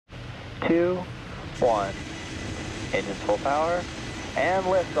2, 1. Engines full power, and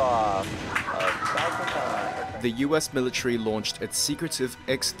liftoff of Falcon 9. The US military launched its secretive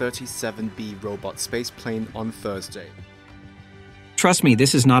X-37B robot spaceplane on Thursday. Trust me,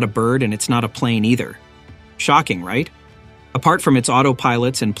 this is not a bird and it's not a plane either. Shocking, right? Apart from its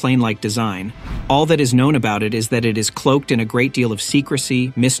autopilots and plane-like design, all that is known about it is that it is cloaked in a great deal of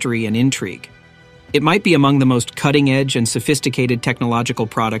secrecy, mystery, and intrigue. It might be among the most cutting-edge and sophisticated technological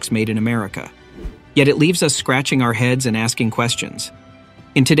products made in America. Yet it leaves us scratching our heads and asking questions.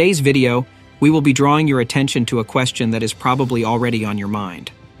 In today's video, we will be drawing your attention to a question that is probably already on your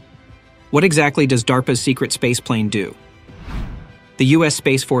mind. What exactly does DARPA's secret spaceplane do? The U.S.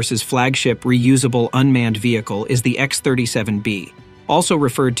 Space Force's flagship reusable unmanned vehicle is the X-37B, also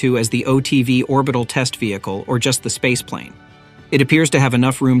referred to as the OTV Orbital Test Vehicle or just the spaceplane. It appears to have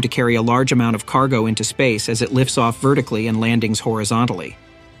enough room to carry a large amount of cargo into space as it lifts off vertically and landings horizontally.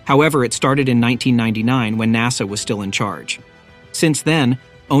 However, it started in 1999 when NASA was still in charge. Since then,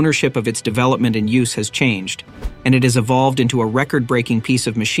 ownership of its development and use has changed, and it has evolved into a record-breaking piece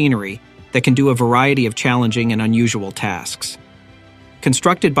of machinery that can do a variety of challenging and unusual tasks.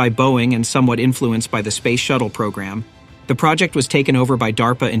 Constructed by Boeing and somewhat influenced by the Space Shuttle program, the project was taken over by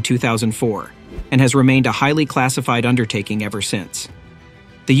DARPA in 2004 and has remained a highly classified undertaking ever since.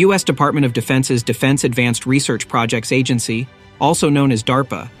 The U.S. Department of Defense's Defense Advanced Research Projects Agency, also known as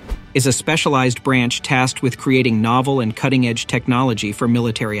DARPA, is a specialized branch tasked with creating novel and cutting-edge technology for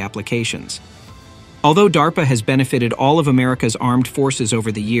military applications. Although DARPA has benefited all of America's armed forces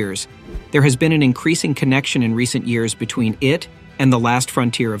over the years, there has been an increasing connection in recent years between it and the last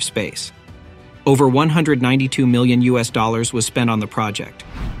frontier of space. Over $192 million was spent on the project.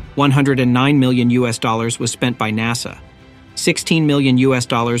 $109 million was spent by NASA. $16 million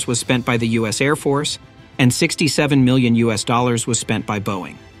was spent by the US Air Force, and $67 million was spent by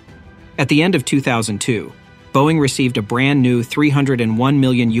Boeing. At the end of 2002, Boeing received a brand new $301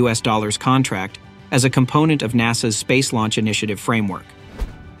 million contract as a component of NASA's Space Launch Initiative framework.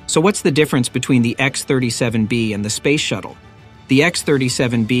 So what's the difference between the X-37B and the Space Shuttle? The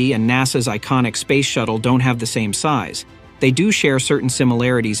X-37B and NASA's iconic Space Shuttle don't have the same size. They do share certain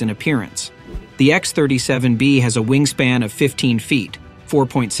similarities in appearance. The X-37B has a wingspan of 15 feet,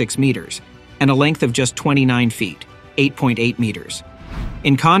 4.6 meters, and a length of just 29 feet, 8.8 meters.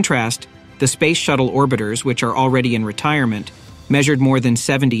 In contrast, the Space Shuttle orbiters, which are already in retirement, measured more than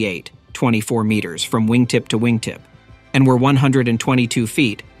 78, 24 meters from wingtip to wingtip, and were 122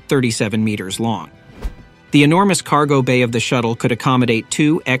 feet, 37 meters long. The enormous cargo bay of the shuttle could accommodate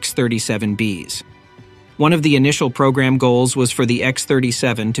two X-37Bs. One of the initial program goals was for the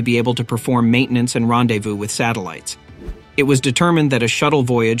X-37 to be able to perform maintenance and rendezvous with satellites. It was determined that a shuttle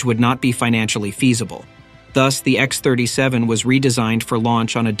voyage would not be financially feasible. Thus, the X-37 was redesigned for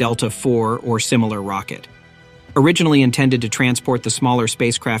launch on a Delta IV or similar rocket. Originally intended to transport the smaller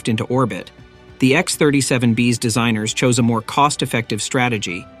spacecraft into orbit, the X-37B's designers chose a more cost-effective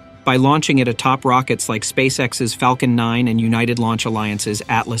strategy by launching it atop rockets like SpaceX's Falcon 9 and United Launch Alliance's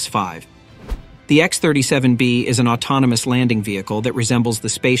Atlas V. The X-37B is an autonomous landing vehicle that resembles the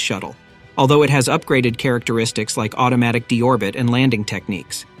Space Shuttle, although it has upgraded characteristics like automatic deorbit and landing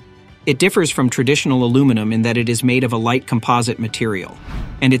techniques. It differs from traditional aluminum in that it is made of a light composite material,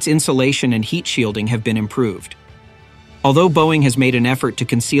 and its insulation and heat shielding have been improved. Although Boeing has made an effort to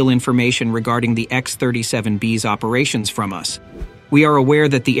conceal information regarding the X-37B's operations from us, we are aware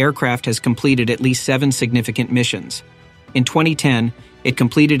that the aircraft has completed at least 7 significant missions. In 2010, it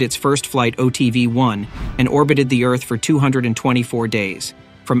completed its first flight OTV-1 and orbited the Earth for 224 days,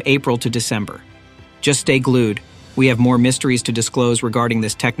 from April to December. Just stay glued. We have more mysteries to disclose regarding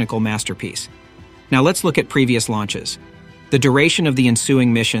this technical masterpiece. Now let's look at previous launches. The duration of the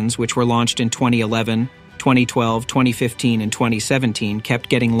ensuing missions, which were launched in 2011, 2012, 2015, and 2017, kept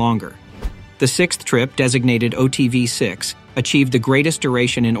getting longer. The sixth trip, designated OTV-6, achieved the greatest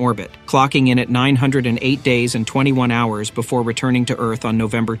duration in orbit, clocking in at 908 days and 21 hours before returning to Earth on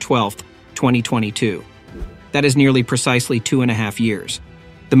November 12, 2022. That is nearly precisely 2.5 years.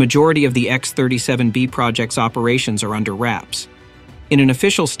 The majority of the X-37B project's operations are under wraps. In an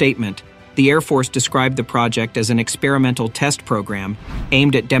official statement, the Air Force described the project as an experimental test program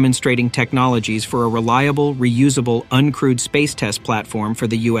aimed at demonstrating technologies for a reliable, reusable, uncrewed space test platform for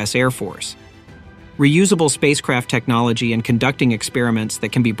the U.S. Air Force. Reusable spacecraft technology and conducting experiments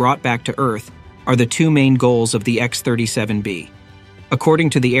that can be brought back to Earth are the two main goals of the X-37B. According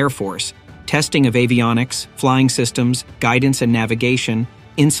to the Air Force, testing of avionics, flying systems, guidance and navigation,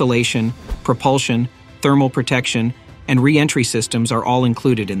 insulation, propulsion, thermal protection, and re-entry systems are all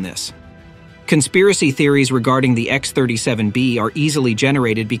included in this. Conspiracy theories regarding the X-37B are easily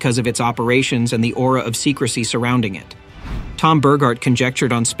generated because of its operations and the aura of secrecy surrounding it. Tom Burgart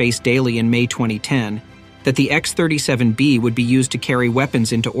conjectured on Space Daily in May 2010 that the X-37B would be used to carry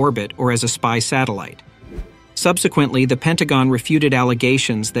weapons into orbit or as a spy satellite. Subsequently, the Pentagon refuted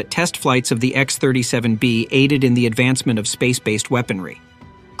allegations that test flights of the X-37B aided in the advancement of space-based weaponry.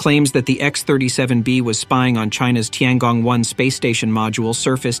 Claims that the X-37B was spying on China's Tiangong-1 space station module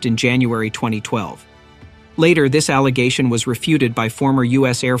surfaced in January 2012. Later, this allegation was refuted by former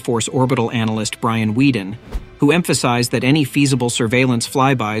U.S. Air Force orbital analyst Brian Weeden, who emphasized that any feasible surveillance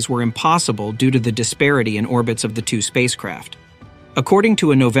flybys were impossible due to the disparity in orbits of the two spacecraft. According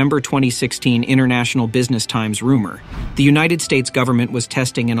to a November 2016 International Business Times rumor, the United States government was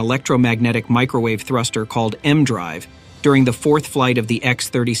testing an electromagnetic microwave thruster called M-Drive during the fourth flight of the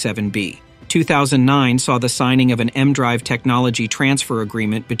X-37B. 2009 saw the signing of an M-Drive technology transfer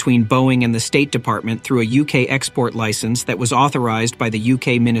agreement between Boeing and the State Department through a UK export license that was authorized by the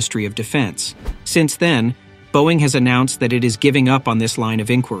UK Ministry of Defense. Since then, Boeing has announced that it is giving up on this line of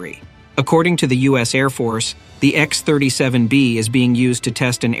inquiry. According to the U.S. Air Force, the X-37B is being used to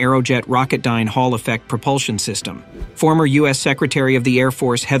test an Aerojet Rocketdyne Hall effect propulsion system. Former U.S. Secretary of the Air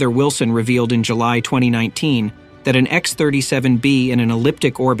Force Heather Wilson revealed in July 2019 that an X-37B in an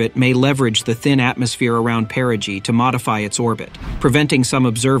elliptic orbit may leverage the thin atmosphere around perigee to modify its orbit, preventing some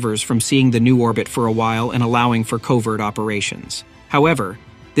observers from seeing the new orbit for a while and allowing for covert operations. However,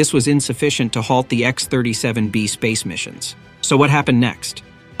 this was insufficient to halt the X-37B space missions. So what happened next?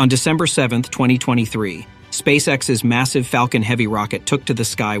 On December 7, 2023, SpaceX's massive Falcon Heavy rocket took to the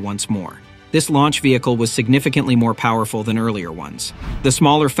sky once more. This launch vehicle was significantly more powerful than earlier ones. The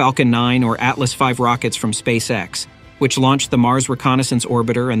smaller Falcon 9 or Atlas V rockets from SpaceX, which launched the Mars Reconnaissance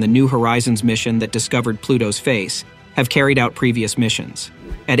Orbiter and the New Horizons mission that discovered Pluto's face, have carried out previous missions.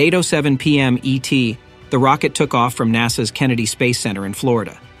 At 8:07 p.m. ET, the rocket took off from NASA's Kennedy Space Center in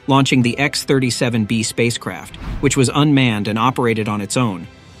Florida, launching the X-37B spacecraft, which was unmanned and operated on its own,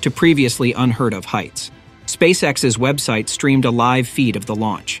 to previously unheard-of heights. SpaceX's website streamed a live feed of the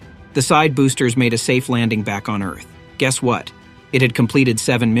launch. The side boosters made a safe landing back on Earth. Guess what? It had completed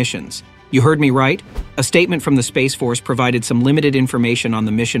 7 missions. You heard me right? A statement from the Space Force provided some limited information on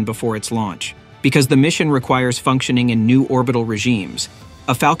the mission before its launch. Because the mission requires functioning in new orbital regimes,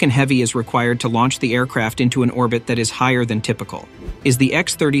 a Falcon Heavy is required to launch the aircraft into an orbit that is higher than typical. Is the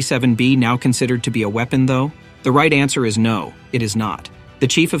X-37B now considered to be a weapon, though? The right answer is no, it is not. The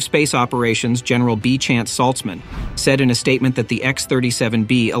Chief of Space Operations, General B. Chance Saltzman, said in a statement that the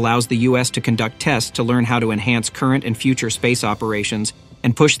X-37B allows the U.S. to conduct tests to learn how to enhance current and future space operations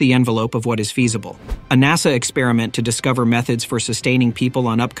and push the envelope of what is feasible. A NASA experiment to discover methods for sustaining people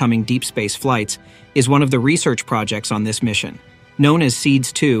on upcoming deep space flights is one of the research projects on this mission. Known as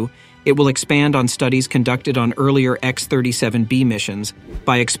SEEDS-2, it will expand on studies conducted on earlier X-37B missions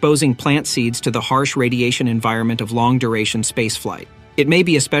by exposing plant seeds to the harsh radiation environment of long-duration spaceflight. It may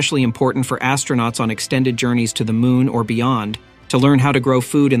be especially important for astronauts on extended journeys to the moon or beyond to learn how to grow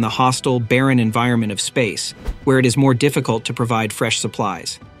food in the hostile, barren environment of space, where it is more difficult to provide fresh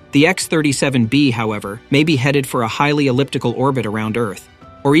supplies. The X-37B, however, may be headed for a highly elliptical orbit around Earth,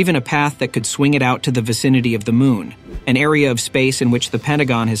 or even a path that could swing it out to the vicinity of the moon, an area of space in which the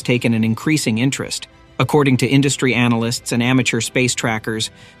Pentagon has taken an increasing interest, according to industry analysts and amateur space trackers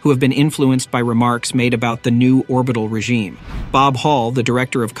who have been influenced by remarks made about the new orbital regime. Bob Hall, the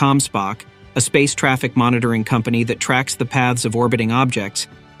director of ComSpock, a space traffic monitoring company that tracks the paths of orbiting objects,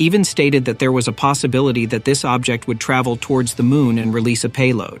 even stated that there was a possibility that this object would travel towards the moon and release a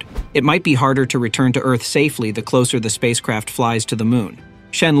payload. It might be harder to return to Earth safely the closer the spacecraft flies to the moon.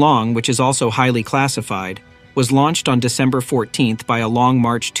 Shenlong, which is also highly classified, was launched on December 14th by a Long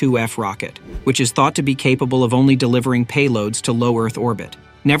March 2F rocket, which is thought to be capable of only delivering payloads to low Earth orbit.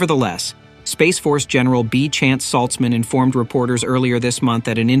 Nevertheless, Space Force General B. Chance Saltzman informed reporters earlier this month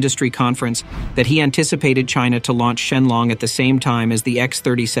at an industry conference that he anticipated China to launch Shenlong at the same time as the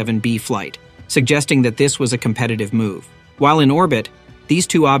X-37B flight, suggesting that this was a competitive move. While in orbit, these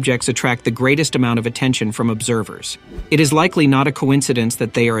two objects attract the greatest amount of attention from observers. It is likely not a coincidence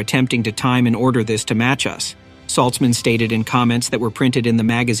that they are attempting to time and order this to match us, Saltzman stated in comments that were printed in the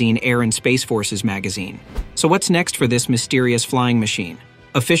magazine Air and Space Forces magazine. So what's next for this mysterious flying machine?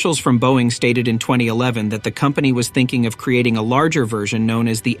 Officials from Boeing stated in 2011 that the company was thinking of creating a larger version known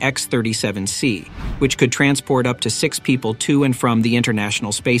as the X-37C, which could transport up to 6 people to and from the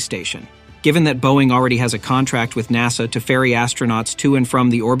International Space Station. Given that Boeing already has a contract with NASA to ferry astronauts to and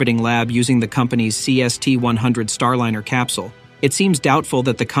from the orbiting lab using the company's CST-100 Starliner capsule, it seems doubtful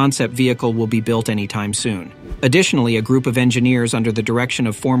that the concept vehicle will be built anytime soon. Additionally, a group of engineers under the direction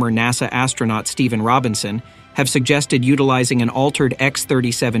of former NASA astronaut Stephen Robinson have suggested utilizing an altered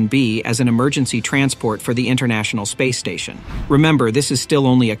X-37B as an emergency transport for the International Space Station. Remember, this is still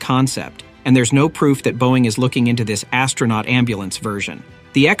only a concept, and there's no proof that Boeing is looking into this astronaut ambulance version.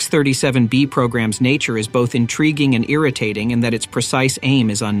 The X-37B program's nature is both intriguing and irritating in that its precise aim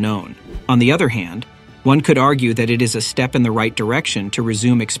is unknown. On the other hand, one could argue that it is a step in the right direction to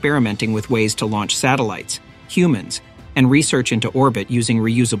resume experimenting with ways to launch satellites, humans, and research into orbit using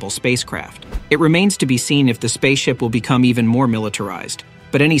reusable spacecraft. It remains to be seen if the spaceship will become even more militarized,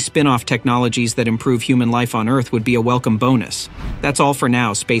 but any spin-off technologies that improve human life on Earth would be a welcome bonus. That's all for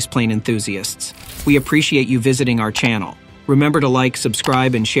now, spaceplane enthusiasts. We appreciate you visiting our channel. Remember to like,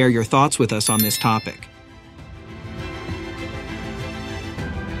 subscribe, and share your thoughts with us on this topic.